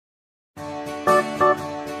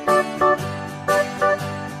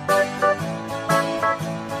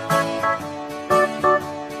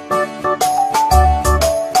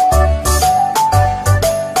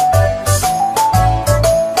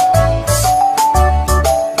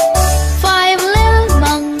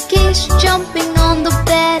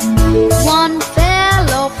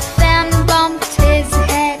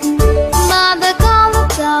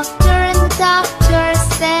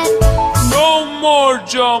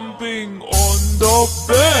jumping on the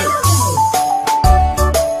bed.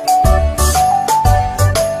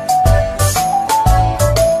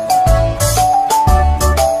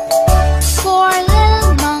 Four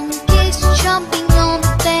little monkeys jumping on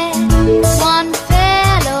the bed. One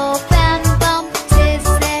fell off and bumped his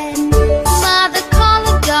head. Mother called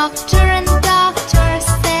the doctor and the doctor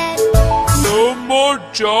said, No more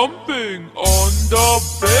jumping on the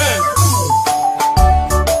bed.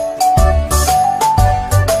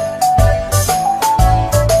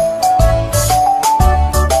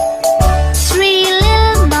 Three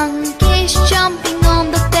little monkeys jumping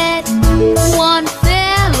on the bed. One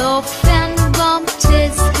fell off and bumped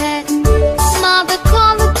his head. Mother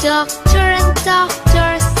called the doctor and the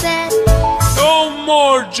doctor said, No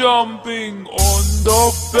more jumping on the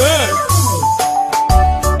bed.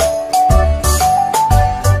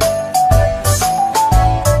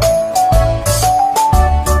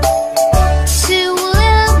 Two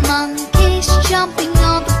little monkeys jumping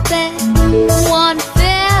on the bed. One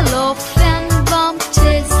fell off and bumped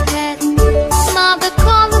his head. Mother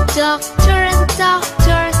called the doctor and the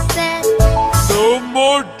doctor said, No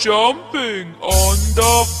more jumping on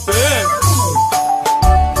the bed.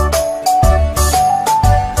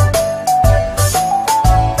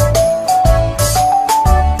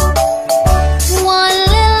 One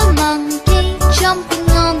little monkey jumping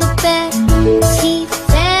on the bed. He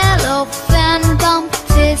fell off and bumped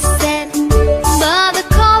his head. Mother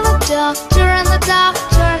called the doctor and the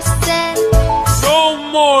doctor said, No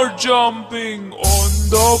more jumping on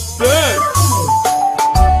the bed.